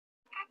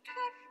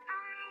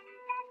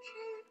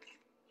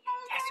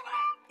Guess what?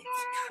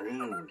 It's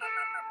true.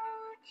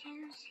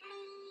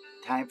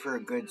 Time for a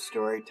good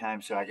story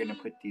time, so I'm going to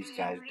put these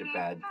guys to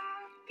bed.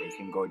 They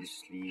can go to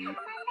sleep.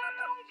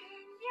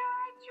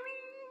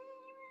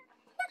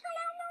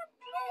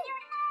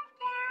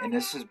 And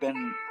this is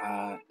going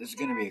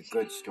to be a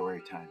good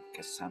story time,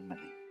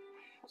 Gethsemene.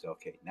 So,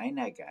 okay,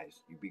 night-night,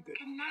 guys. You be good.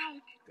 Good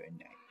night. Good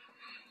night.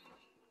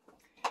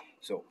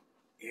 So,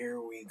 here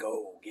we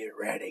go. Get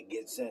ready.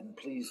 Get set. And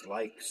please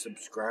like,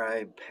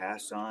 subscribe,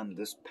 pass on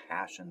this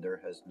passion.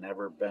 There has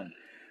never been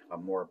a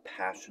more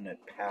passionate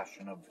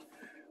passion of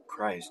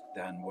Christ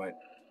than what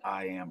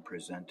I am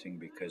presenting,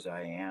 because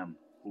I am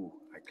who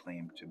I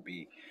claim to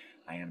be.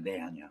 I am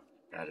Daniel.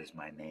 That is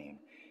my name.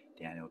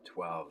 Daniel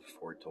 12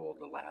 foretold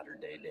the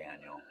latter-day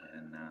Daniel,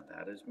 and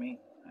that is me.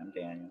 I'm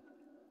Daniel.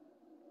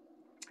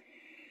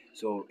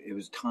 So it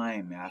was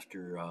time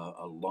after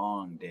a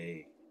long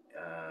day.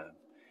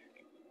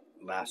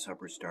 Last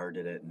Supper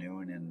started at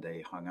noon, and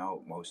they hung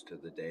out most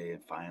of the day,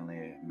 and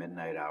finally,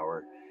 midnight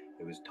hour,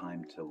 it was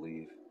time to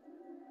leave.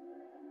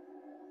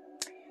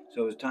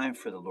 So it was time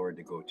for the Lord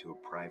to go to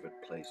a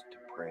private place to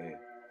pray.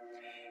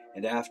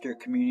 And after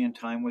communion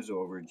time was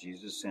over,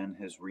 Jesus and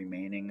his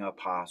remaining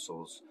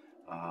apostles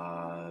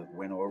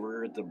went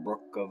over the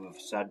brook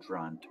of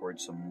Cedron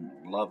towards some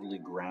lovely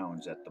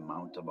grounds at the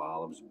Mount of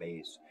Olives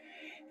base.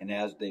 And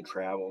as they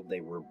traveled,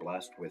 they were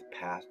blessed with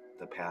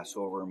the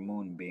Passover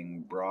moon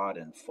being broad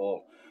and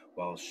full,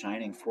 while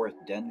shining forth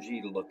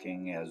dingy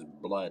looking as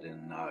blood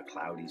in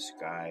cloudy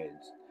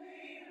skies.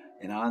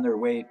 And on their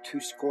way,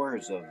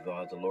 200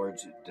 of the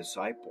Lord's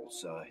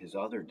disciples, his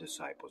other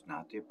disciples,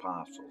 not the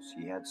apostles.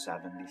 He had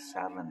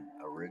 77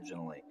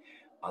 originally,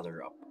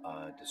 other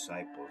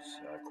disciples,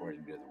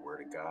 according to the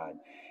Word of God.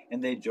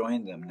 And they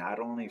joined them not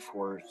only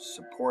for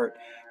support,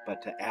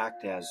 but to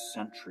act as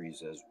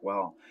sentries as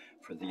well.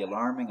 For the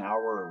alarming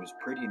hour was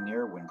pretty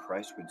near when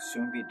Christ would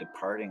soon be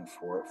departing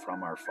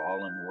from our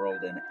fallen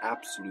world in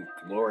absolute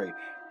glory,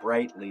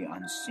 brightly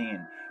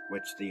unseen,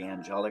 which the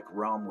angelic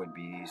realm would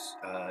be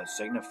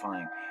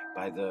signifying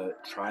by the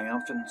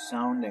triumphant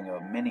sounding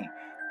of many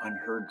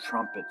unheard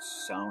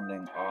trumpets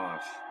sounding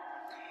off.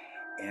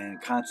 And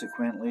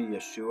consequently,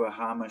 Yeshua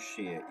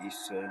HaMashiach,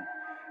 Isa,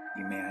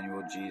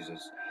 Emmanuel,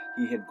 Jesus,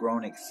 he had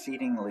grown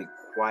exceedingly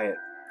quiet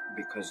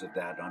because of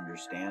that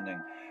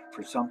understanding.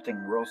 For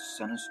something real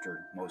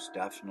sinister, most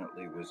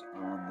definitely, was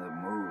on the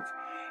move.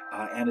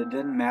 And it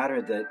didn't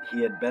matter that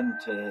he had been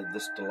to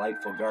this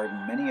delightful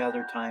garden many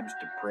other times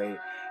to pray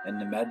and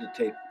to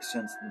meditate,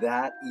 since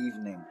that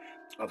evening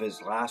of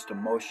his last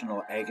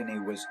emotional agony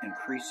was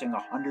increasing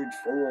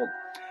 100-fold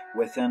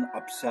with an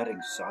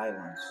upsetting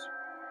silence.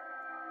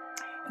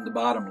 And the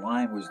bottom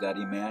line was that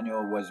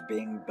Emmanuel was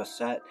being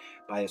beset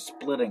by a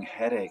splitting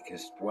headache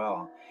as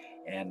well.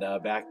 And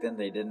back then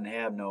they didn't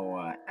have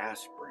no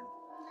aspirin.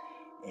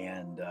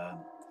 And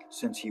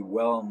since he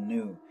well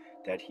knew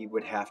that he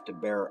would have to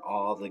bear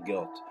all the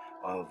guilt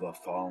of a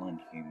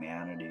fallen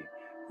humanity,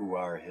 who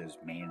are his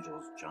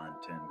angels, John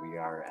 10, we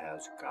are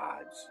as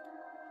gods.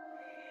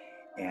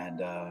 And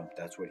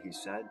that's what he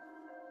said.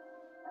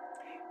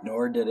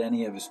 Nor did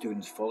any of his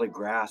students fully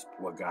grasp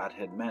what God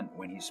had meant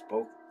when he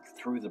spoke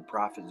through the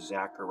prophet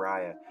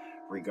Zechariah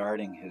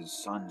regarding his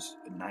son's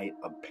night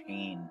of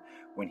pain,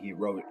 when he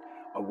wrote,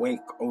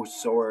 "Awake, O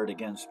sword,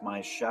 against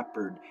my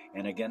shepherd,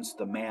 and against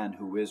the man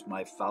who is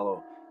my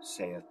fellow,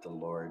 saith the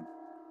Lord."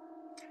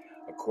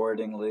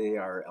 Accordingly,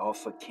 our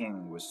Alpha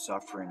King was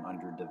suffering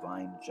under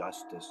divine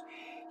justice.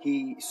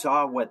 He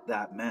saw what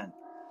that meant,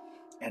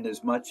 and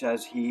as much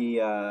as he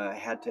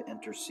had to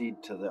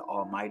intercede to the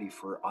Almighty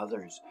for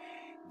others,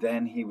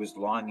 then he was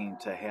longing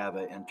to have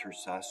an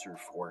intercessor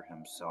for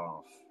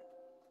himself.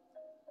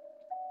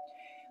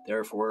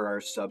 Therefore,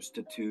 our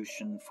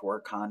substitution for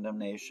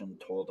condemnation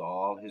told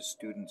all his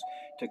students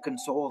to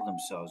console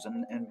themselves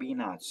and be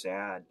not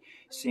sad,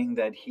 seeing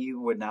that he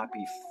would not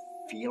be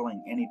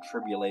feeling any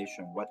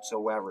tribulation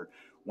whatsoever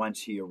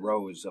once he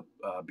arose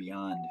up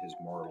beyond his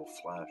mortal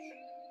flesh.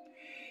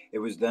 It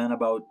was then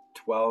about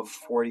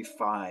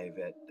 12:45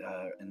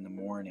 in the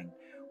morning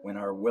when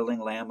our willing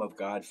Lamb of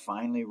God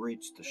finally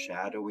reached the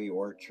shadowy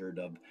orchard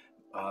of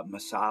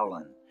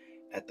Masalan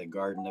at the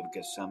Garden of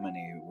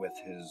Gethsemane with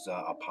his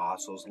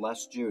apostles,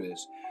 less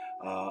Judas,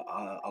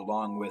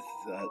 along with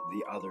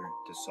the other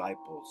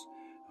disciples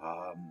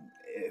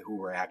who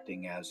were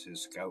acting as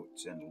his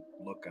scouts and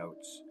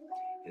lookouts,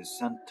 his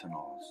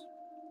sentinels.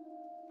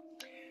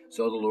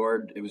 So the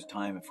Lord, it was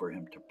time for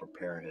him to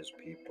prepare his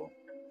people.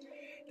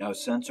 Now,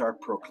 since our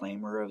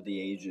proclaimer of the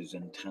ages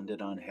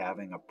intended on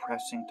having a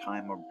pressing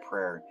time of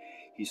prayer,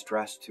 he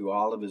stressed to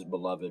all of his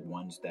beloved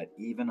ones that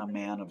even a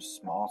man of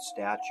small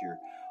stature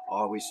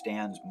always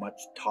stands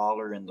much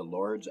taller in the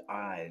Lord's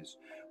eyes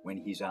when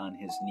he's on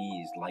his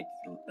knees,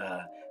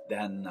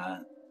 than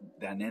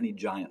any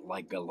giant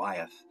like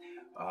Goliath,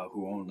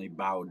 who only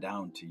bowed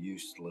down to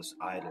useless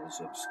idols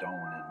of stone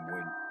and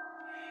wood.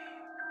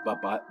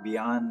 But by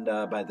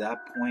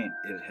that point,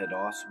 it had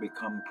also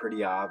become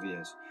pretty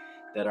obvious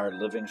that our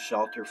living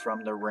shelter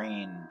from the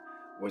rain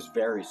was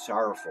very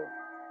sorrowful,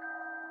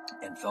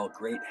 and felt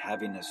great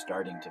heaviness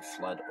starting to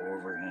flood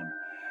over him,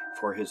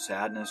 for his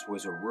sadness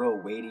was a real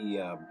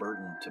weighty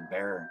burden to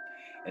bear,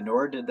 and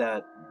nor did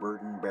that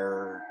burden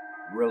bearer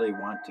really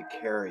want to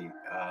carry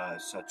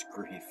such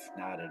grief,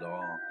 not at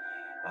all,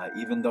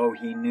 even though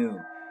he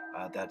knew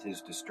that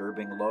his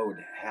disturbing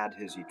load had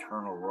his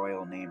eternal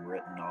royal name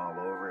written all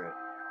over it.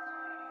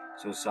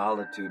 So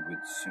solitude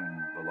would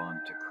soon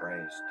belong to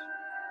Christ.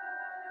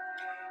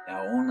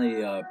 Now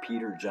only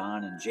Peter,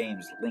 John, and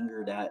James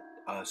lingered at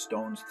a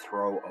stone's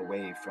throw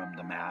away from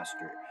the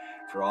Master,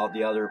 for all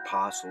the other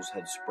apostles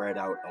had spread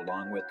out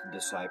along with the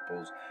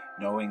disciples,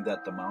 knowing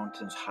that the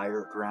mountain's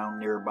higher ground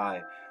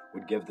nearby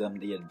would give them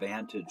the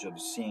advantage of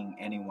seeing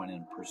anyone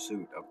in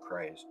pursuit of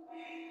Christ.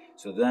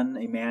 So then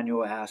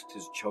Emmanuel asked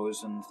his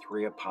chosen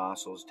 3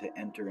 apostles to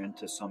enter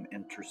into some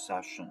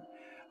intercession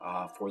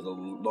for the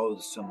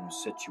loathsome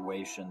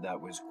situation that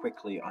was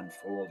quickly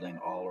unfolding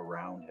all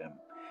around him.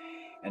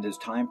 And as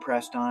time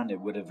pressed on, it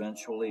would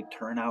eventually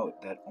turn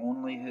out that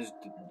only his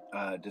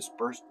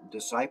dispersed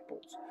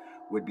disciples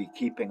would be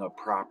keeping a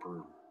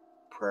proper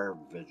prayer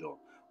vigil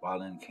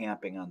while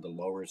encamping on the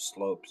lower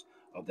slopes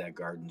of that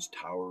garden's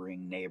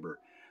towering neighbor,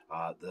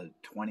 the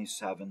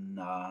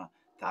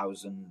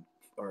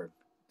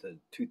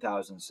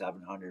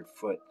 2,700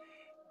 foot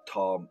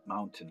tall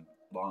mountain,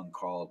 long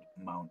called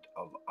Mount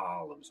of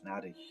Olives.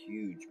 Not a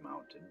huge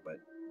mountain, but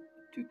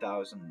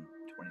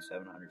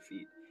 2,700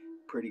 feet,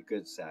 pretty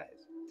good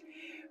size.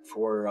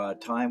 For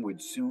time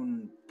would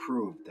soon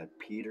prove that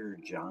Peter,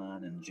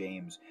 John, and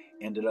James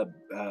ended up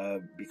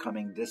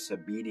becoming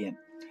disobedient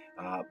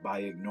by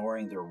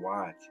ignoring their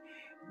watch.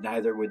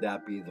 Neither would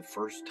that be the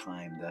first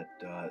time that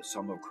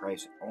some of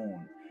Christ's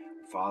own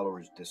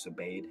followers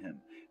disobeyed him,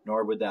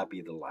 nor would that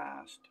be the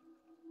last.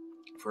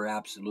 For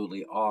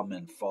absolutely all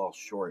men fall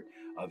short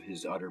of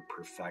his utter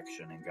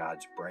perfection and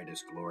God's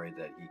brightest glory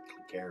that he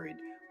carried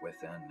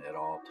within at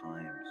all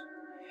times.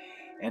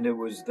 And it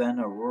was then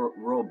a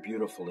real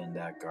beautiful in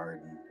that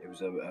garden. It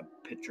was a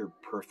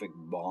picture-perfect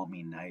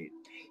balmy night.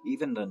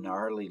 Even the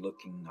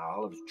gnarly-looking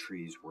olive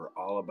trees were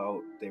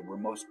they were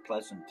most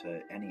pleasant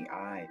to any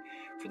eye,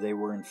 for they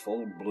were in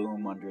full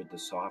bloom under the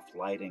soft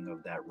lighting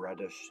of that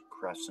reddish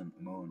crescent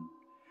moon.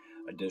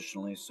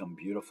 Additionally, some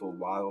beautiful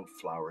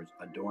wildflowers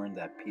adorned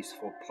that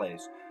peaceful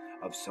place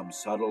of some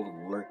subtle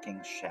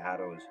lurking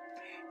shadows,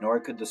 nor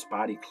could the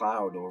spotty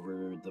cloud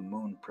over the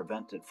moon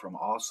prevent it from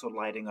also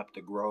lighting up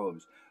the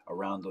groves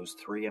around those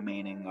 3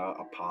 remaining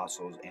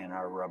apostles and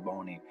our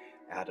Rabboni,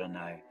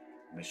 Adonai,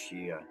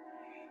 Mashiach.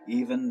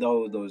 Even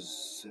though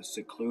those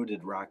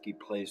secluded rocky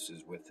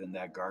places within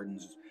that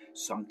garden's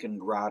sunken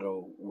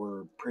grotto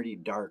were pretty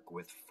dark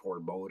with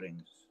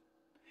forebodings.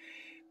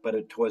 But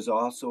it was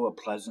also a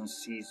pleasant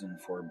season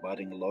for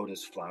budding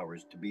lotus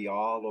flowers to be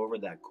all over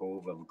that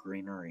cove of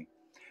greenery,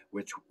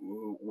 which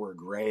were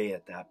gray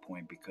at that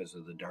point because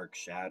of the dark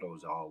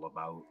shadows all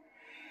about.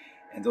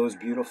 And those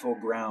beautiful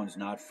grounds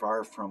not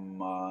far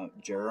from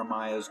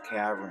Jeremiah's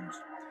caverns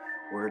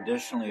were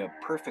additionally a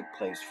perfect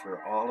place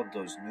for all of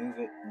those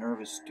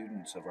nervous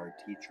students of our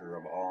teacher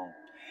of all.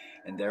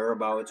 And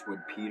thereabouts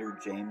would Peter,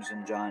 James,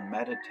 and John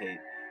meditate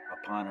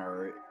upon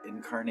our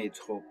incarnate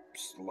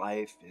hope's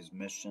life, his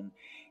mission,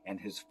 and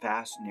his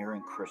fast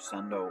nearing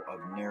crescendo of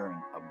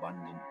nearing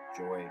abundant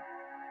joy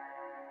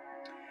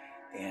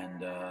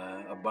and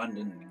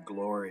abundant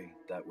glory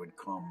that would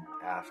come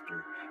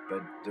after.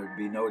 But there'd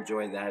be no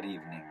joy that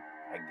evening,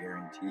 I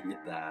guarantee you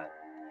that.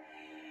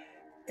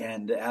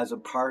 And as a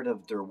part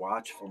of their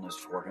watchfulness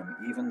for him,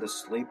 even the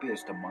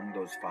sleepiest among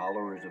those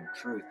followers of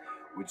truth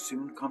would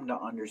soon come to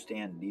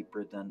understand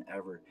deeper than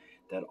ever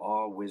that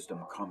all wisdom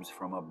comes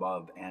from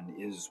above and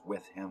is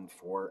with him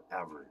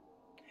forever.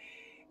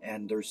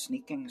 And their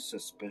sneaking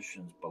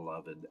suspicions,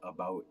 beloved,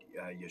 about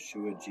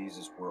Yeshua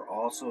Jesus were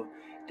also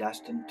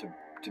destined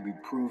to be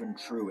proven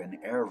true in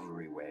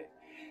every way.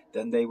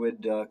 Then they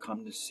would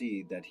come to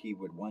see that he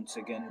would once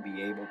again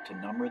be able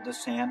to number the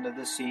sand of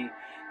the sea,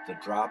 the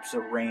drops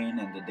of rain,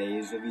 and the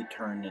days of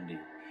eternity.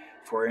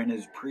 For in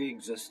his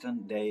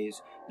pre-existent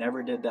days,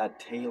 never did that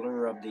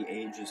tailor of the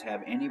ages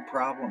have any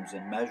problems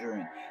in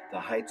measuring the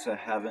heights of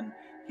heaven.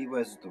 He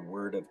was the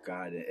Word of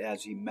God,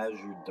 as he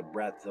measured the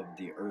breadth of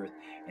the earth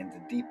and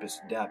the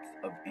deepest depth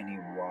of any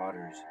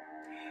waters.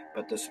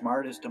 But the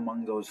smartest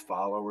among those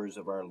followers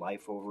of our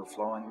life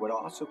overflowing would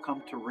also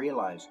come to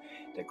realize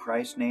that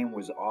Christ's name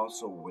was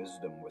also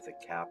wisdom with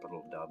a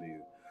capital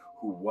W,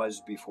 who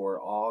was before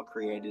all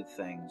created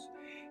things,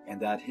 and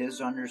that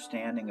his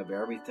understanding of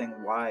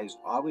everything wise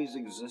always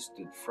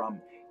existed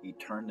from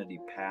eternity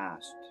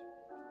past.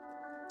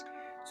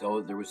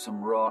 So there was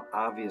some real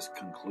obvious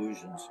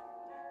conclusions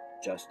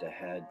just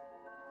ahead.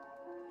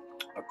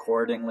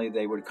 Accordingly,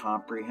 they would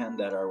comprehend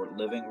that our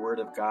living Word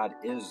of God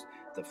is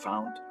the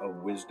fount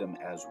of wisdom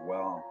as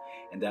well,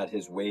 and that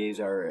his ways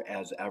are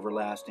as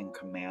everlasting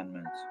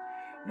commandments.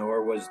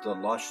 nor was the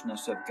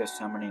lushness of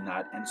Gethsemane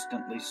not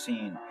instantly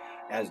seen,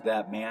 as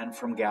that man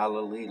from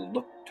Galilee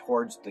looked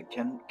towards the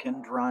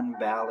Kidron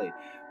Valley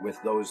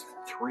with those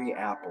 3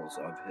 apples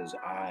of his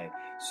eye,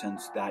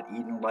 since that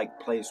Eden-like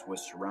place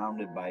was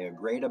surrounded by a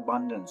great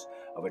abundance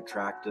of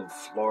attractive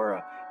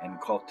flora and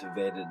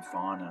cultivated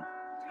fauna.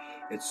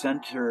 In its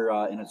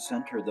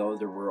center, though,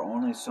 there were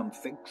only some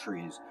fig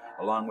trees,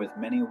 along with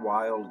many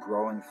wild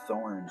growing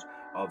thorns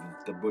of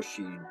the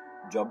bushy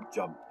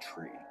jubjub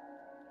tree.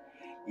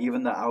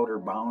 Even the outer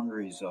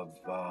boundaries of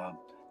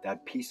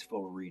that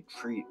peaceful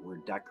retreat were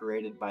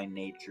decorated by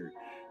nature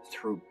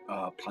through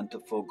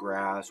plentiful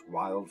grass,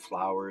 wild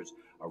flowers,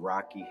 a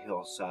rocky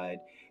hillside,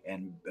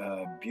 and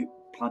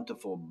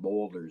plentiful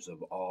boulders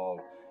of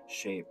all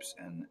shapes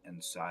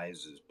and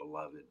sizes,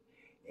 beloved.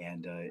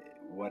 And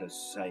what a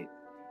sight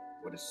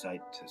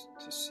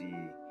to see.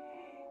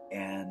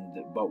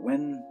 But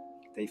when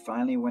they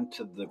finally went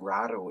to the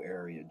grotto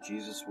area,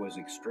 Jesus was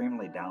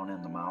extremely down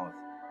in the mouth,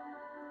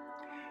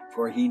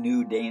 for he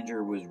knew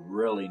danger was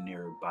really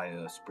near by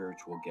a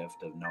spiritual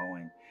gift of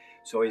knowing.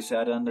 So he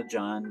said unto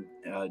John,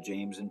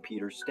 James, and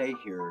Peter, "Stay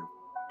here,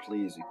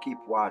 please, keep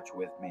watch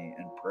with me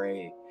and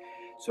pray,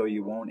 so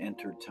you won't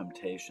enter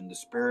temptation. The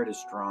spirit is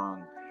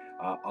strong,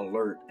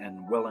 alert,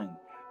 and willing,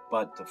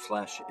 but the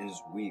flesh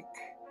is weak.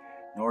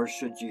 Nor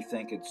should you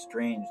think it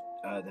strange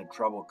that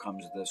trouble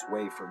comes this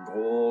way, for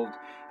gold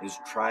is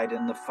tried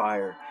in the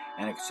fire,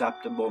 and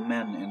acceptable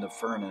men in the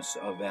furnace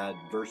of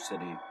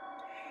adversity."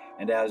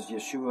 And as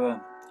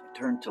Yeshua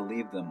turned to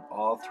leave them,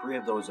 all 3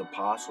 of those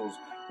apostles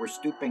were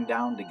stooping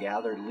down to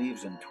gather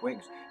leaves and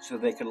twigs so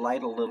they could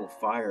light a little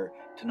fire,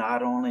 to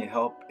not only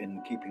help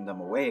in keeping them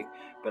awake,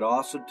 but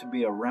also to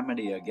be a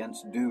remedy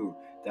against dew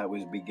that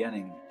was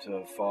beginning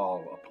to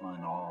fall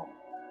upon all.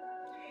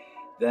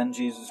 Then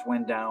Jesus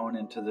went down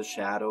into the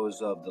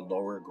shadows of the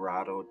lower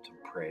grotto to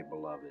pray,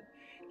 beloved,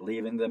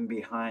 leaving them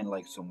behind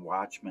like some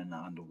watchmen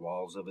on the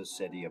walls of a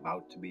city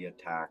about to be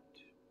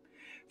attacked.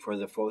 For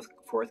the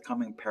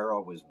forthcoming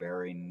peril was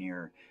very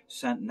near,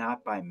 sent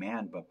not by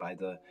man, but by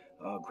the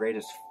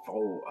greatest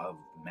foe of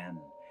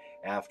men.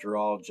 After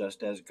all,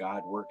 just as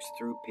God works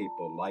through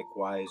people,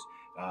 likewise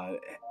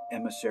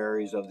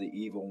emissaries of the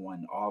evil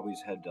one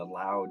always had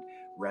allowed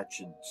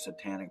wretched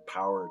satanic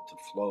power to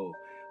flow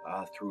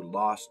through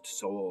lost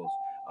souls,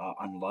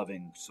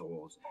 unloving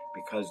souls,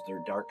 because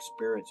their dark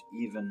spirits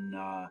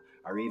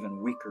are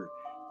even weaker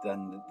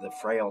than the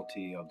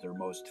frailty of their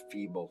most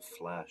feeble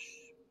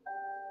flesh.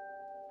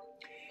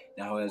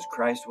 Now as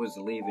Christ was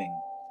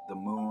leaving, the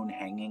moon,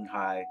 hanging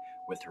high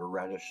with her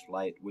reddish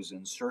light, was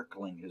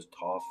encircling his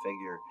tall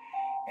figure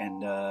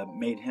and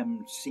made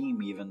him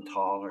seem even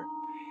taller.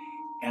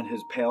 And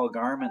his pale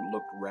garment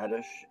looked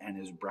reddish, and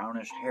his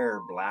brownish hair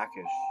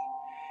blackish.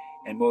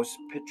 And most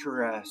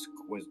picturesque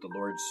was the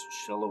Lord's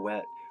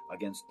silhouette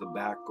against the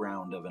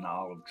background of an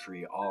olive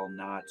tree, all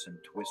knots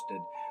and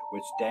twisted,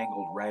 which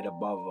dangled right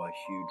above a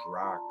huge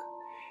rock.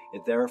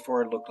 It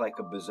therefore looked like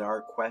a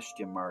bizarre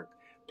question mark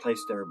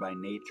placed there by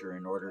nature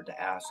in order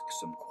to ask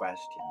some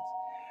questions.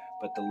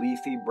 But the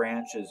leafy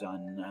branches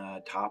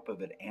on top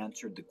of it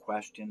answered the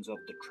questions of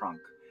the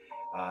trunk,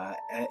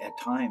 at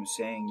times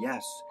saying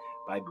yes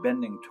by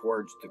bending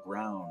towards the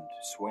ground,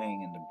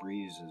 swaying in the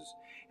breezes,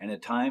 and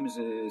at times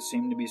it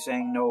seemed to be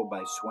saying no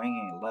by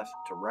swinging left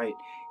to right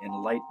in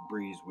light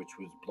breeze which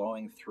was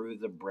blowing through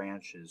the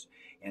branches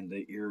and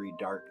the eerie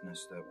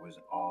darkness that was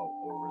all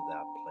over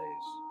that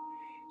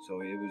place.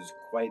 So it was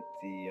quite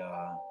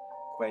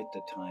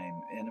the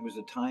time, and it was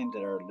a time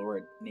that our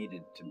Lord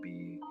needed to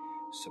be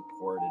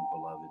supported,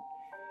 beloved.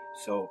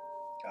 So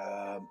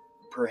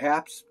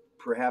perhaps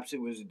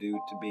it was due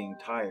to being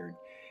tired.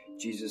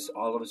 Jesus,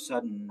 all of a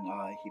sudden,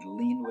 he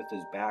leaned with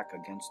his back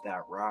against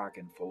that rock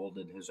and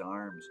folded his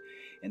arms.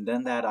 And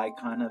then that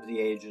icon of the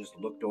ages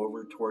looked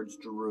over towards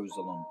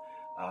Jerusalem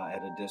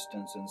at a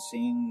distance, and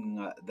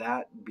seeing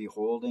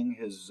beholding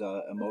his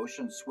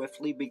emotion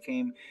swiftly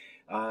became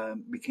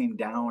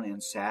down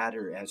and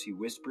sadder as he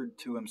whispered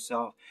to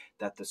himself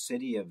that the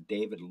city of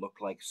David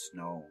looked like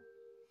snow.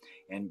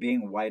 And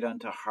being white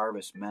unto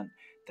harvest meant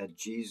that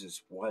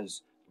Jesus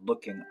was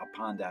looking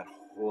upon that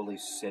holy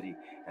city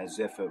as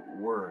if it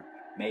were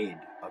made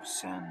of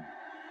sin.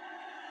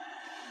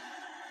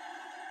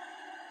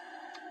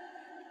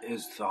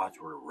 His thoughts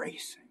were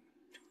racing.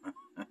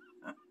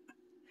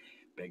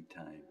 Big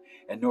time.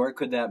 And nor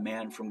could that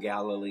man from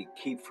Galilee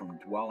keep from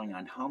dwelling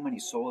on how many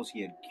souls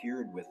he had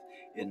cured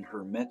in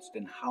her midst,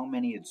 and how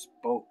many had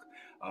spoke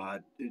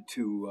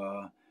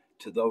to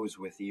those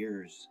with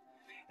ears.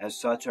 As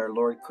such, our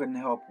Lord couldn't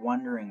help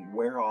wondering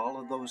where all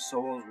of those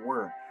souls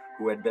were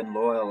who had been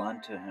loyal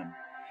unto him.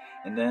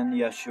 And then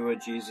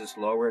Yeshua Jesus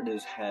lowered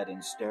his head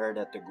and stared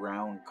at the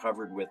ground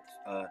covered with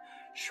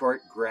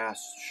short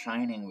grass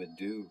shining with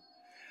dew.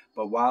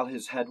 But while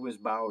his head was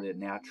bowed, it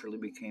naturally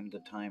became the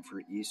time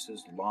for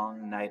Isa's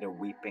long night of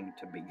weeping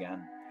to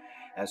begin.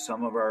 As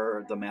some of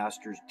the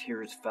Master's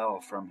tears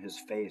fell from his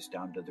face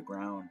down to the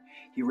ground,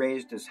 he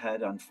raised his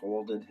head,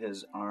 unfolded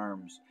his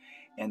arms,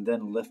 and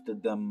then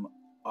lifted them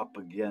up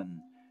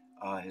again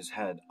his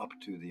head up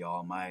to the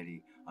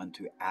Almighty,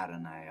 unto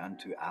Adonai,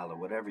 unto Allah,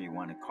 whatever you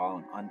want to call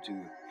him,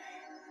 unto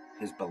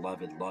his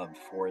beloved loved,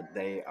 for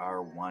they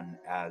are one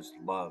as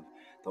love.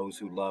 Those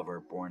who love are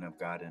born of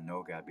God and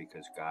know God,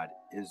 because God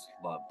is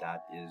love.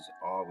 That is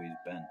always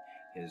been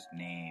his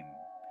name,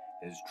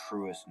 his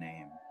truest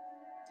name.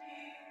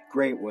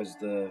 Great was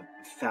the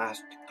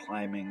fast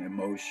climbing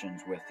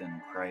emotions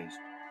within Christ.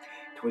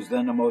 'Twas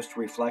then a most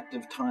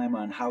reflective time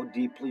on how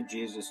deeply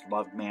Jesus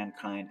loved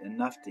mankind,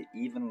 enough to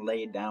even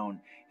lay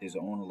down his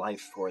own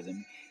life for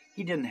them.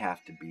 He didn't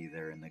have to be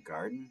there in the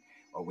garden,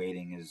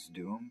 awaiting his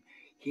doom.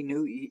 He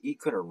knew he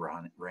could have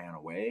ran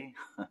away,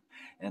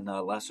 and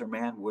a lesser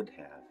man would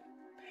have.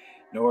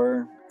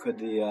 Nor could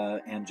the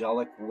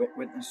angelic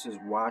witnesses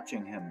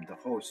watching him, the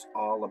hosts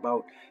all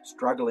about,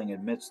 struggling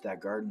amidst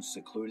that garden's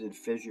secluded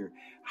fissure,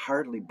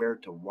 hardly bear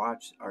to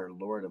watch our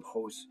Lord of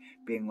hosts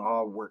being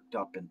all worked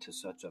up into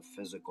such a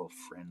physical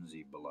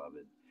frenzy,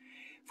 beloved.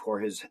 For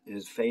his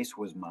face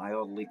was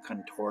mildly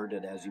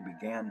contorted as he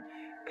began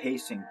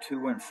pacing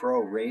to and fro,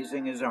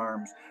 raising his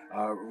arms,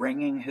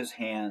 wringing his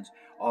hands,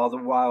 all the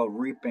while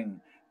weeping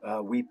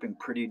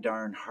pretty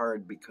darn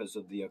hard because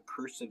of the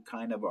accursed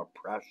kind of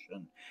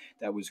oppression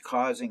that was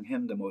causing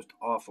him the most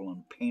awful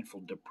and painful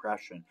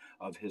depression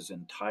of his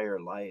entire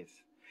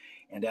life.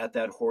 And at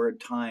that horrid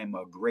time,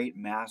 a great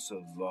mass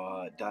of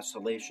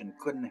desolation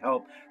couldn't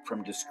help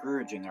from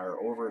discouraging our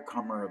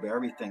overcomer of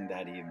everything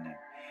that evening.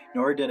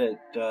 Nor did it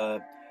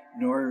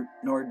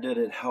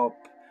help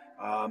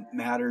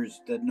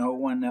matters that no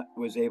one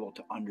was able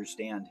to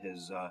understand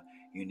his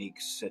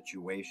unique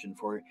situation,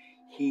 for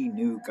he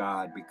knew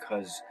God,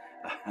 because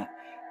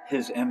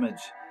his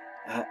image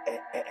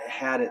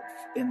had it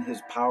in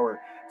his power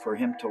for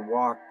him to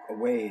walk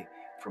away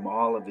from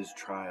all of his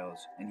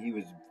trials, and he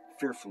was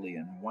fearfully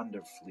and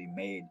wonderfully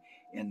made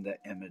in the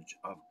image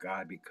of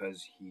God,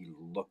 because he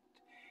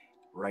looked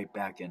right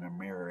back in a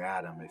mirror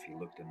at him if he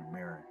looked in a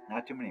mirror.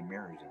 Not too many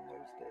mirrors in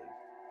those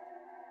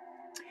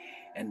days.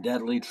 And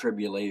deadly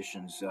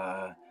tribulations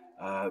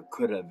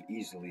could have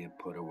easily have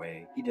put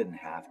away. He didn't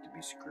have to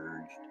be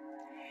scourged.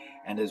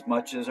 And as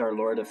much as our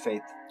Lord of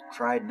faith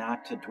tried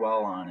not to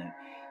dwell on it,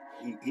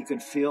 he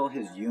could feel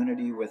his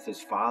unity with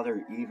his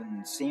Father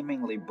even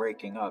seemingly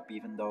breaking up,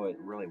 even though it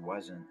really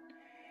wasn't.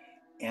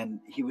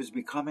 And he was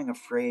becoming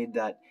afraid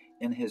that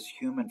in his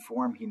human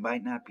form he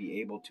might not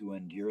be able to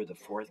endure the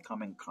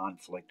forthcoming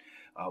conflict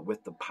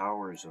with the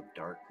powers of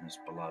darkness,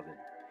 beloved.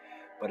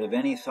 But of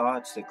any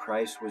thoughts that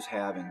Christ was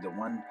having, the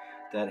one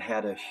that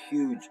had a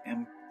huge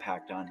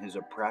impact on his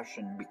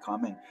oppression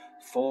becoming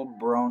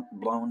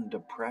full-blown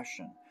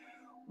depression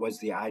was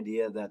the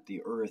idea that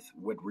the earth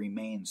would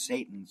remain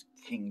Satan's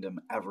kingdom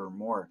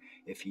evermore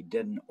if he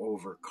didn't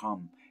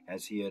overcome,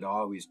 as he had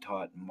always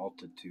taught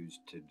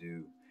multitudes to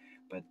do.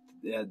 But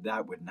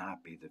that would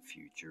not be the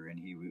future, and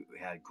he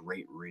had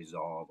great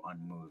resolve,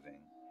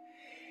 unmoving.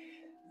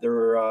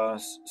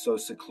 So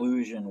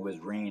seclusion was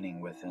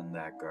reigning within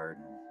that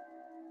garden.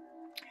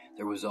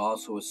 There was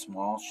also a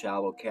small,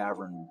 shallow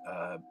cavern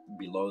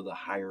below the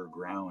higher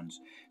grounds.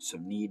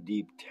 Some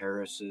knee-deep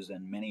terraces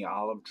and many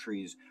olive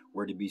trees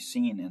were to be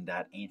seen in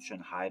that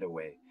ancient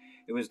hideaway.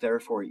 It was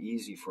therefore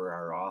easy for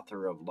our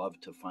author of love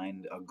to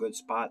find a good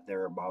spot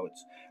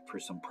thereabouts for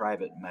some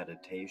private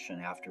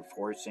meditation after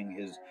forcing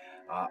his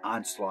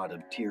onslaught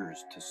of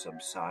tears to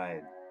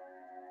subside.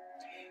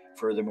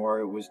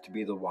 Furthermore, it was to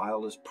be the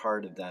wildest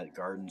part of that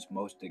garden's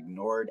most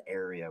ignored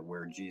area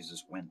where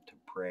Jesus went to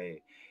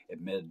pray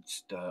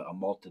amidst a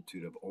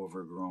multitude of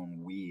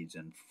overgrown weeds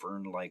and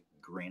fern-like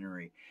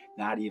greenery,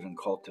 not even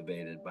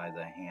cultivated by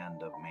the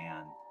hand of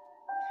man.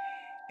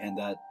 And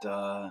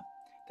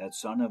that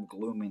son of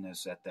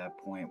gloominess at that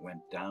point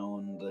went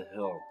down the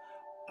hill.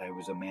 I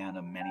was a man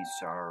of many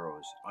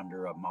sorrows.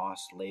 Under a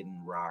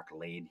moss-laden rock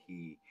laid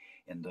he,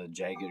 in the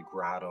jagged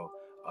grotto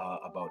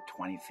about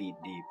 20 feet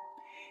deep.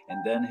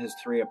 And then his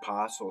 3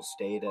 apostles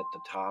stayed at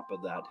the top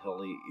of that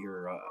hilly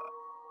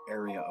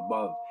area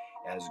above,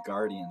 as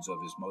guardians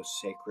of his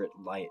most sacred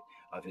light,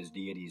 of his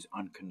deity's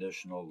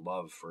unconditional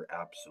love for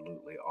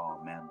absolutely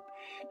all men.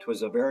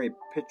 'Twas a very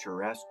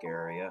picturesque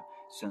area,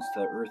 since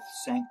the earth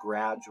sank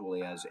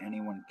gradually as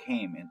anyone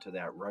came into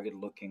that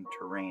rugged-looking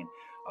terrain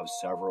of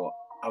several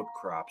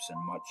outcrops and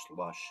much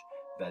lush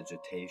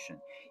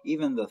vegetation.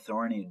 Even the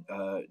thorny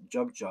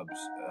jubjubs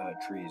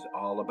trees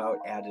all about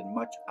added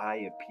much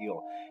eye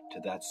appeal to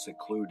that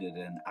secluded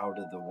and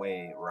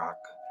out-of-the-way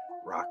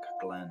rock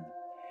glen.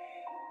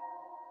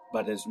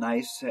 But as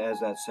nice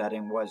as that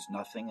setting was,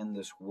 nothing in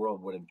this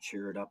world would have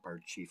cheered up our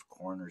chief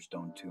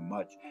cornerstone too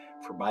much,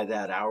 for by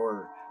that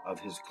hour of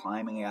his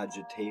climbing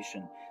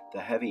agitation,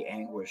 the heavy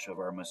anguish of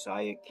our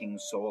Messiah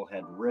King's soul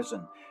had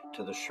risen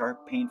to the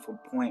sharp, painful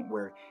point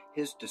where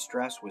his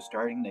distress was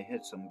starting to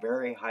hit some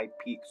very high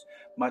peaks,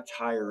 much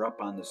higher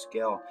up on the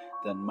scale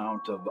than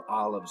Mount of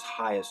Olives'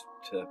 highest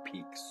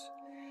peaks.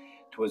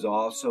 It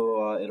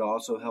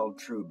also held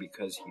true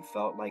because he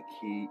felt like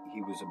he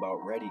was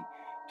about ready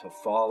to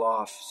fall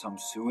off some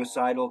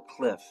suicidal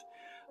cliff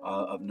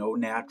of no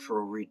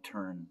natural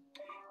return.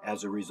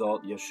 As a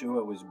result,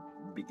 Yeshua was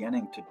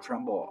beginning to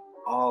tremble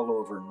all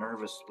over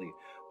nervously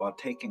while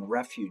taking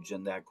refuge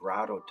in that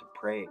grotto to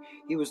pray.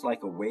 He was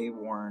like a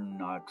wayworn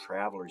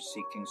traveler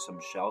seeking some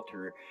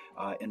shelter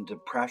in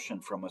depression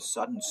from a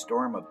sudden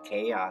storm of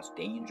chaos,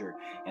 danger,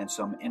 and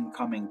some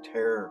incoming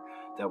terror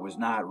that was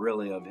not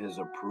really of his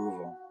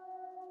approval.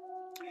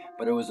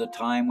 But it was a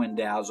time when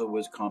dazzle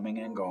was coming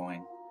and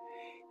going.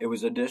 It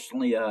was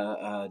additionally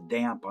a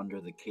damp under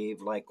the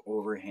cave-like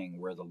overhang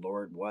where the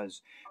Lord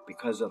was,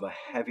 because of a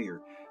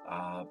heavier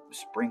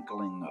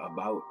sprinkling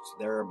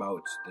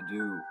thereabouts, the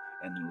dew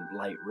and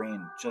light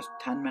rain. Just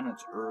 10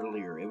 minutes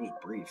earlier, it was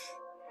brief.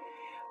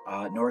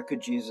 Nor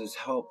could Jesus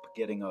help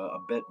getting a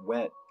bit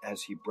wet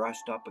as he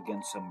brushed up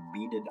against some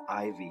beaded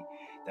ivy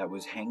that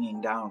was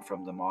hanging down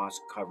from the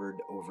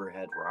moss-covered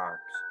overhead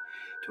rocks.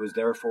 It was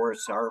therefore a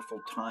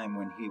sorrowful time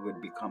when he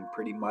would become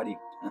pretty muddy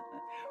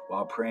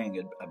while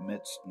praying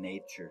amidst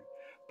nature.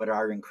 But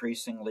our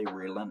increasingly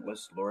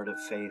relentless Lord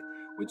of faith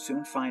would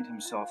soon find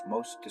himself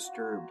most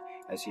disturbed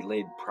as he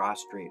laid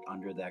prostrate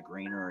under that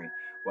greenery,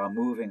 while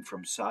moving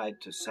from side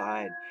to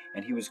side,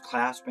 and he was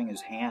clasping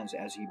his hands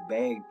as he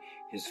begged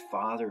his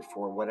Father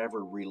for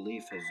whatever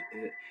relief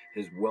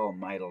his will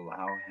might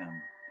allow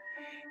him.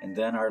 And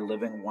then our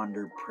living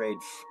wonder prayed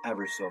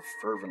ever so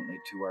fervently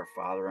to our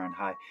Father on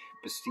high,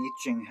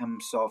 beseeching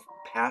himself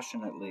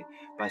passionately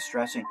by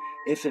stressing,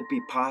 "If it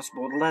be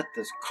possible, let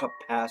this cup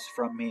pass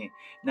from me.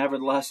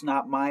 Nevertheless,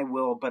 not my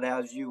will, but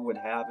as you would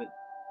have it."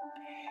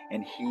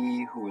 And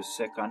he who was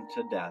sick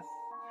unto death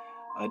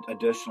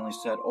additionally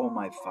said, "O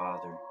my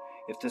Father,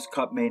 if this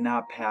cup may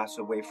not pass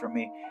away from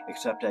me,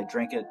 except I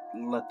drink it,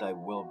 let thy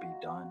will be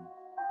done."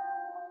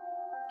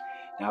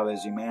 Now,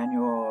 as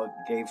Emmanuel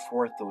gave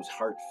forth those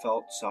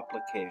heartfelt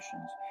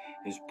supplications,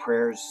 his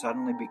prayers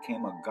suddenly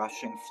became a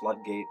gushing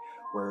floodgate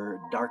where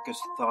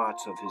darkest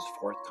thoughts of his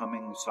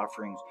forthcoming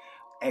sufferings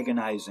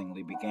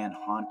agonizingly began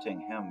haunting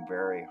him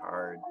very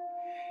hard.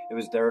 It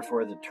was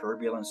therefore the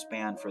turbulent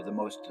span for the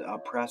most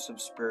oppressive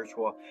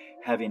spiritual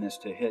heaviness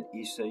to hit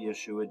Isa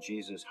Yeshua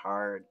Jesus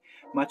hard,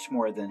 much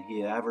more than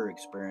he ever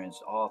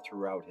experienced all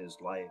throughout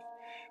his life.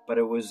 But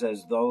it was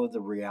as though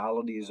the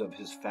realities of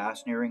his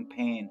fast-nearing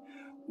pain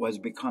was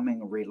becoming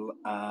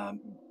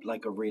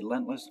like a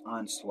relentless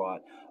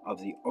onslaught of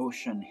the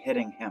ocean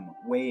hitting him,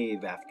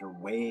 wave after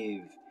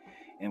wave,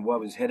 and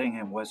what was hitting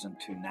him wasn't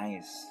too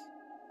nice.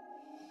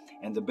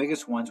 And the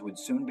biggest ones would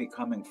soon be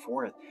coming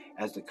forth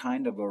as the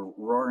kind of a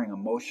roaring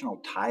emotional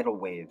tidal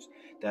waves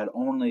that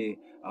only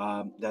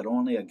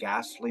a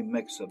ghastly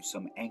mix of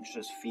some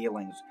anxious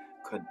feelings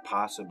could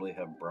possibly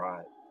have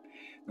brought.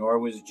 Nor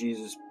was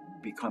Jesus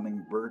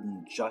becoming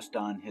burdened just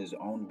on his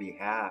own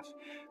behalf,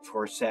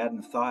 for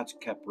saddened thoughts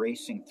kept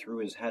racing through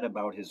his head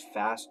about his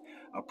fast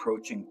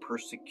approaching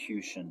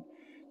persecution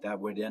that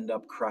would end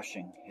up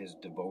crushing his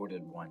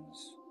devoted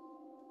ones.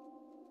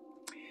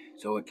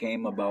 So it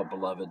came about,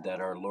 beloved,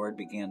 that our Lord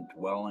began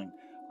dwelling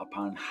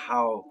upon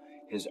how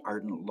his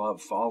ardent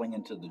love, falling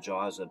into the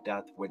jaws of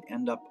death, would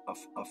end up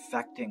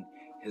affecting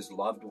his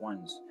loved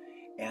ones,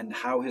 and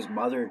how his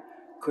mother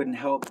couldn't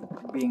help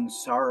being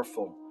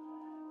sorrowful.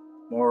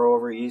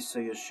 Moreover, Isa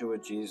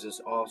Yeshua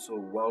Jesus also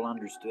well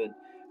understood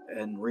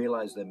and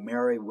realized that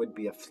Mary would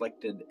be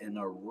afflicted in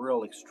a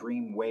real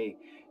extreme way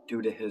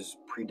due to his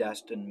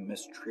predestined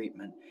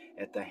mistreatment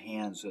at the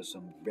hands of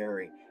some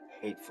very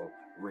hateful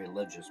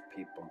religious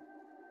people.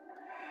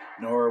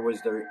 Nor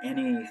was there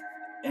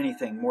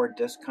anything more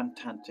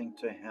discontenting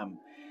to him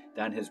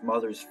than his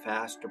mother's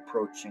fast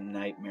approaching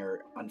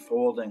nightmare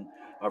unfolding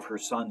of her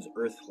son's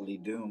earthly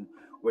doom,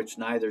 which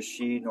neither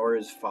she nor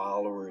his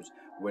followers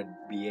would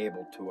be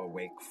able to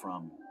awake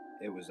from.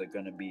 It was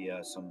going to be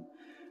some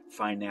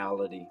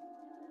finality.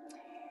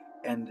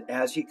 And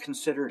as he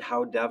considered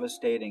how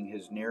devastating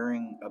his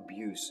nearing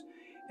abuse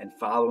and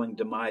following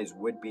demise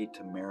would be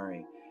to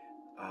Mary,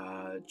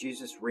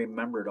 Jesus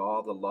remembered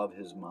all the love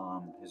his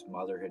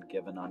mother had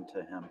given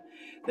unto him.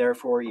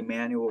 Therefore,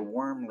 Emmanuel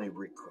warmly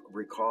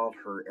recalled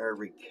her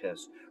every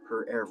kiss,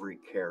 her every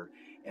care,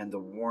 and the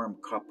warm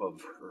cup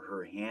of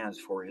her hands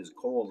for his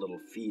cold little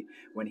feet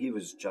when he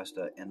was just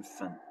an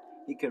infant.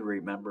 He could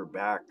remember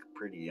back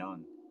pretty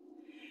young.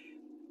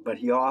 But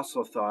he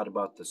also thought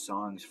about the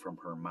songs from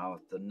her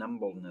mouth, the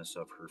nimbleness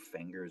of her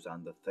fingers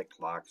on the thick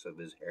locks of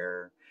his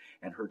hair,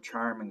 and her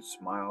charming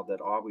smile that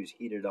always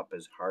heated up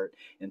his heart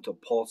into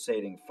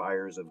pulsating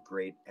fires of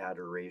great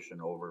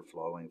adoration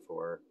overflowing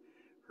for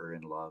her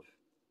in love.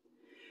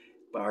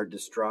 But our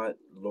distraught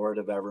Lord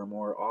of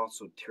Evermore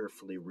also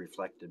tearfully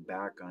reflected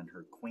back on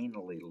her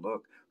queenly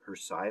look, her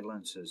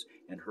silences,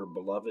 and her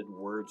beloved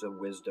words of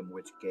wisdom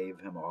which gave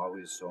him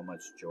always so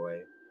much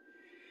joy.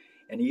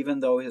 And even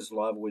though his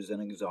love was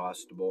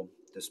inexhaustible,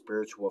 the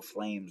spiritual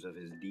flames of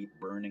his deep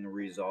burning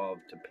resolve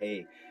to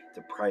pay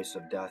the price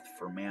of death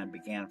for man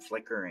began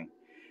flickering,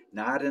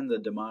 not in the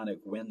demonic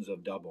winds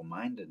of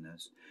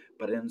double-mindedness,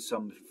 but in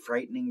some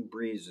frightening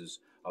breezes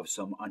of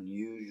some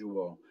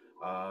usual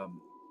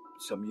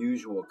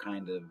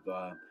kind of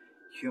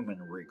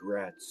human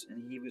regrets.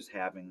 And he was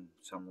having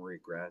some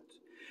regrets.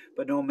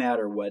 But no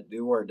matter what,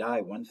 do or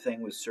die, one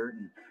thing was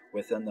certain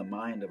within the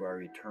mind of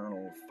our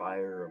eternal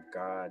fire of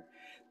God.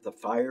 The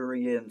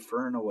fiery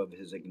inferno of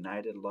his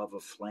ignited love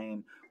of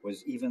flame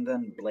was even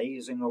then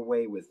blazing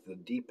away with the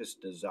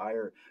deepest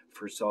desire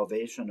for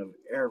salvation of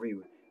every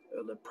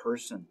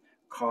person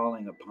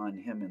calling upon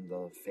him in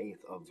the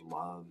faith of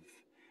love,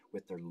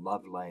 with their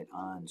love light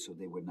on, so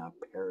they would not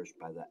perish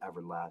by the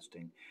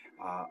everlasting,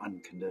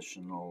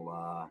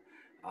 unconditional,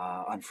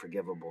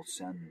 unforgivable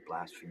sin,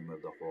 blasphemy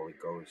of the Holy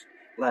Ghost,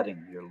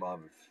 letting your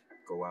love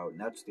go out. And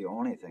that's the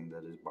only thing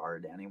that has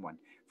barred anyone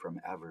from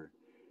ever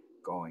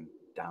going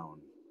down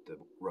the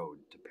road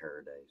to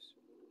paradise.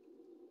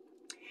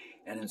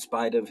 And in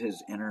spite of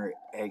his inner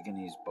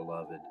agonies,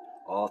 beloved,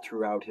 all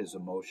throughout his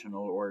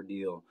emotional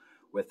ordeal,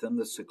 within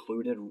the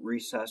secluded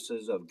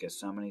recesses of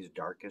Gethsemane's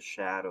darkest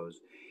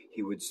shadows,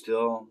 he would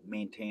still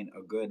maintain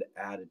a good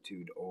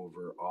attitude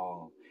over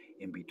all.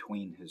 In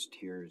between his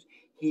tears,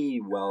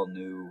 he well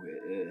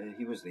knew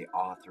he was the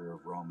author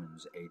of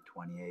Romans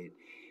 8:28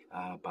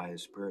 by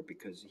his Spirit,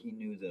 because he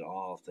knew that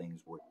all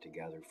things work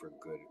together for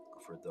good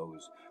for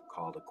those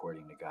called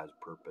according to God's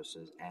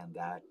purposes, and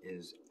that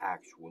is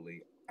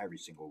actually every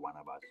single one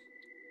of us,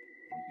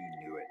 and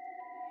he knew it.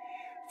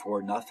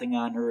 For nothing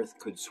on earth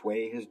could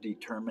sway his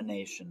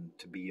determination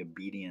to be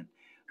obedient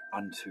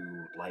unto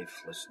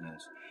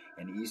lifelessness.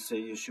 And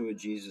Yeshua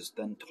Jesus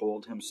then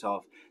told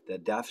himself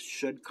that death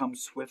should come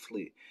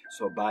swiftly,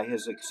 so by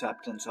his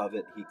acceptance of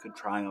it he could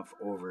triumph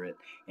over it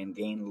and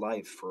gain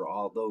life for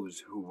all those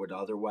who would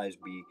otherwise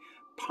be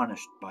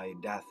punished by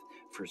death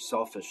for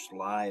selfish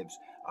lives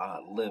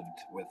lived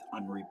with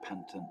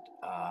unrepentant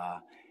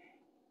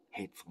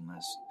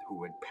hatefulness, who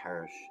would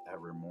perish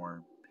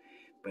evermore.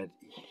 But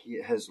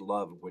his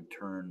love would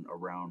turn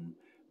around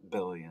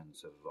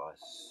billions of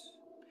us.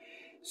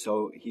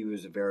 So he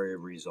was very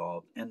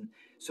resolved. And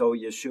so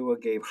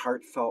Yeshua gave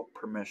heartfelt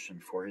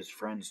permission for his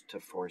friends to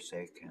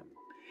forsake him.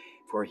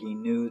 For he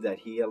knew that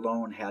he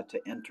alone had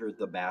to enter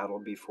the battle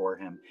before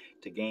him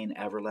to gain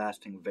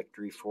everlasting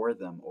victory for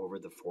them over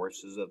the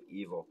forces of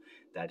evil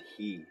that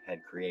he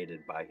had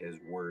created by his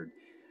word,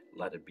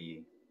 let it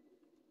be.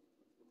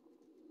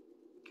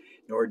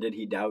 Nor did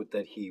he doubt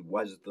that he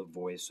was the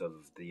voice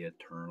of the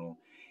eternal,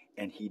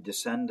 and he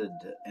descended,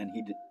 and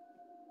he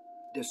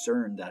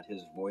discerned that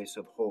his voice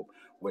of hope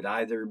would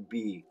either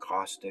be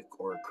caustic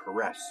or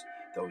caress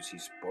those he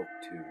spoke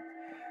to.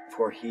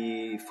 For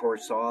he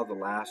foresaw the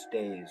last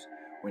days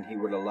when he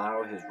would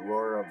allow his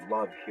roar of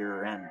love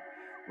herein,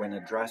 when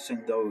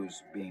addressing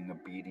those being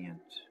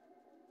obedient.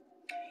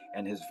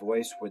 And his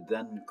voice would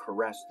then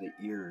caress the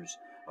ears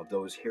of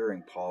those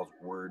hearing Paul's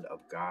word of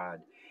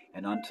God.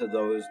 And unto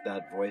those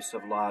that voice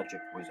of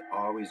logic was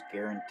always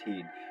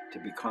guaranteed to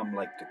become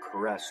like the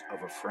caress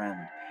of a friend.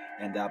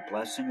 And that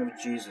blessing of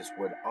Jesus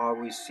would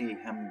always see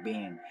him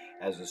being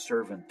as a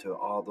servant to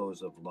all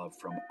those of love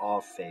from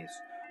all faiths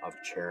of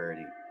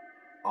charity,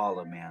 all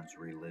of man's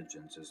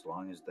religions, as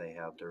long as they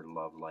have their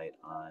love light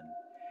on.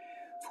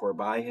 For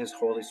by his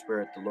Holy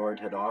Spirit the Lord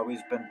had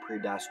always been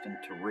predestined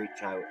to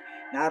reach out,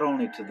 not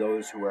only to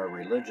those who are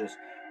religious,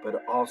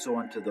 but also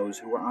unto those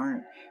who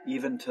aren't,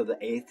 even to the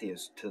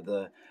atheists, to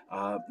the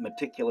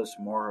meticulous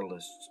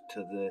moralists, to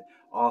the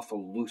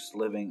awful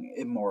loose-living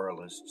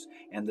immoralists,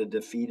 and the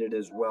defeated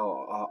as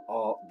well,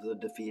 all the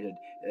defeated,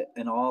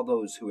 and all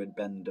those who had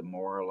been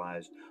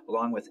demoralized,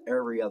 along with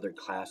every other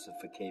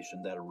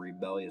classification that a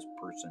rebellious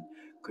person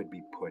could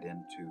be put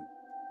into.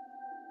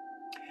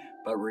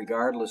 But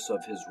regardless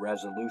of his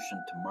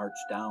resolution to march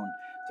down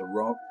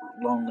the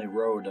lonely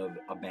road of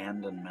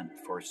abandonment,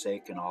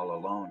 forsaken all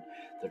alone,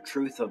 the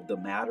truth of the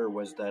matter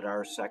was that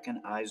our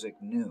second Isaac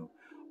knew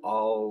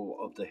all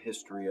of the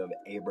history of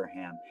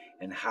Abraham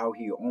and how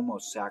he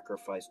almost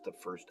sacrificed the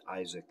first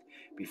Isaac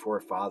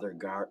before Father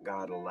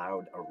God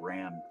allowed a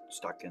ram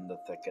stuck in the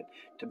thicket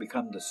to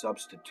become the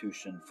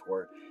substitution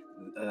for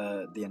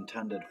the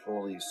intended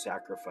holy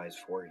sacrifice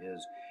for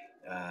his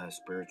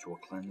spiritual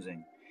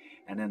cleansing.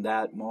 And in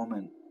that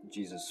moment,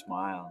 Jesus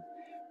smiled,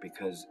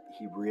 because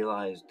he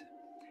realized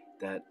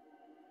that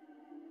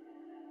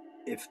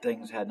if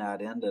things had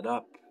not ended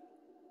up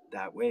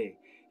that way,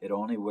 it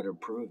only would have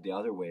proved the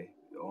other way.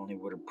 It only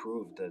would have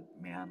proved that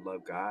man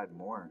loved God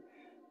more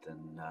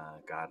than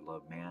God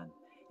loved man.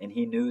 And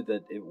he knew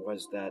that it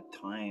was that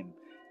time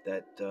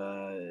that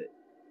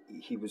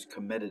he was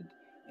committed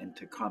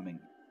into coming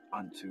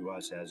unto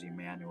us as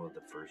Emmanuel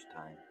the first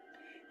time.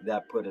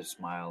 That put a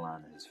smile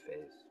on his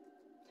face.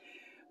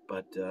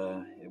 But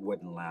it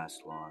wouldn't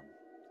last long.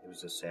 It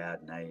was a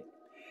sad night.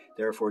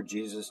 Therefore,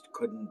 Jesus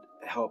couldn't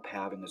help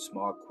having a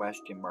small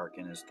question mark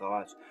in his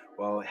thoughts,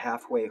 while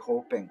halfway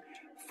hoping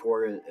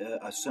for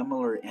a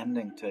similar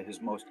ending to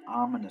his most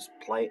ominous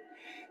plight.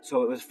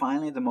 So it was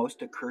finally the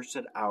most accursed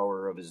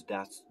hour of his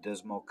death's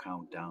dismal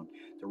countdown,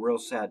 the real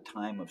sad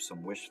time of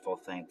some wishful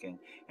thinking,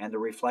 and the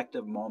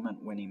reflective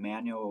moment when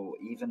Emmanuel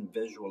even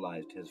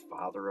visualized his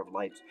Father of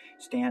lights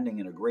standing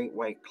in a great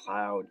white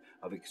cloud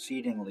of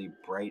exceedingly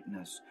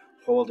brightness,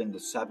 holding the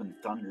seven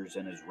thunders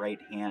in his right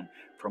hand,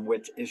 from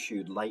which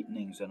issued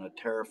lightnings and a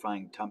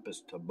terrifying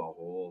tempest to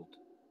behold.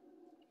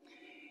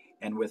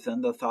 And within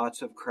the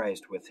thoughts of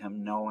Christ, with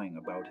him knowing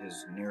about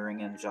his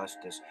nearing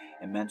injustice,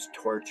 immense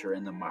torture,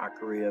 and the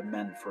mockery of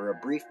men, for a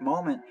brief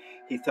moment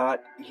he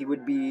thought it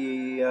would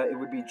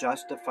be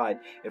justified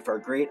if our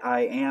great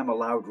I Am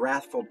allowed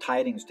wrathful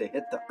tidings to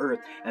hit the earth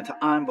and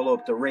to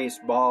envelope the race,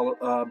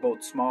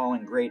 both small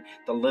and great,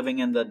 the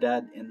living and the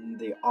dead, in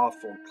the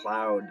awful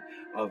cloud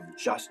of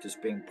justice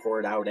being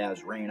poured out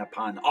as rain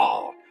upon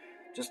all.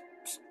 Just,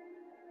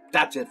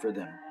 that's it for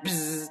them.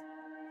 Bzz.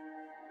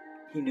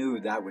 He knew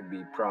that would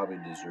be probably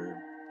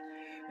deserved.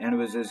 And it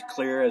was as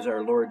clear as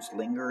our Lord's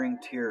lingering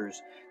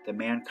tears that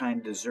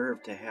mankind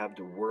deserved to have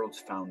the world's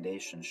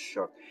foundation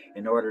shook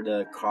in order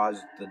to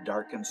cause the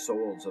darkened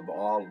souls of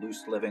all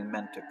loose living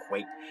men to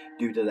quake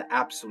due to the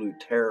absolute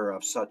terror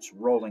of such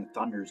rolling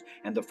thunders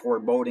and the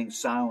foreboding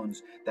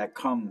sounds that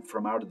come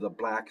from out of the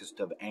blackest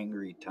of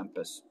angry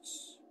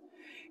tempests.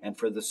 And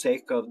for the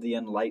sake of the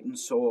enlightened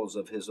souls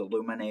of his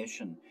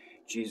illumination,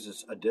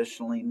 Jesus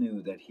additionally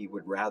knew that he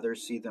would rather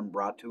see them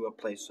brought to a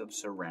place of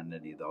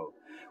serenity, though,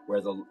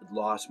 where the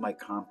lost might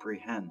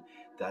comprehend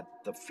that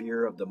the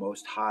fear of the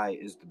Most High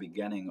is the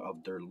beginning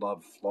of their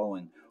love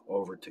flowing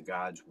over to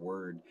God's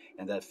Word,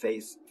 and that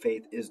faith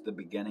is the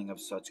beginning of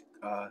such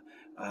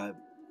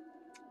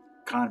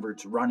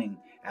converts running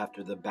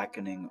after the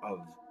beckoning of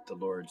the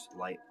Lord's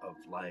light of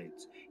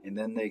lights. And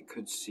then they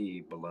could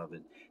see,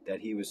 beloved, that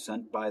he was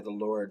sent by the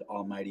Lord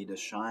Almighty to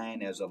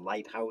shine as a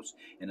lighthouse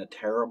in a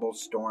terrible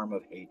storm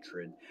of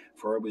hatred,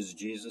 for it was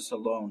Jesus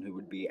alone who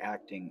would be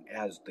acting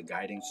as the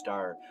guiding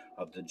star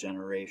of the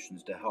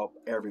generations to help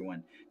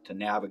everyone to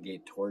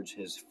navigate towards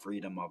his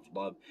freedom of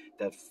love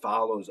that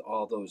follows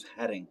all those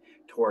heading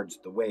towards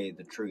the way,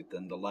 the truth,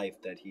 and the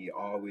life that he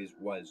always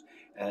was,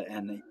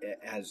 and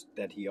as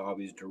that he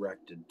always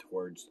directed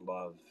towards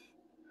love.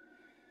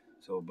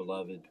 So,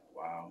 beloved,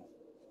 wow.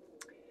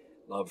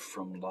 Love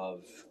from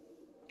love,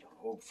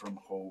 hope from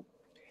hope.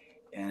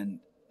 And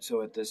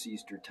so at this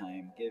Easter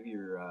time, give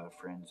your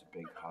friends a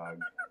big hug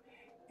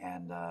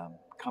and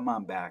come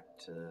on back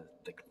to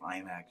the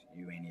climax.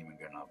 You ain't even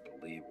going to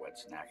believe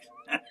what's next.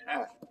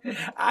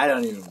 I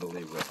don't even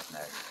believe what's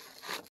next.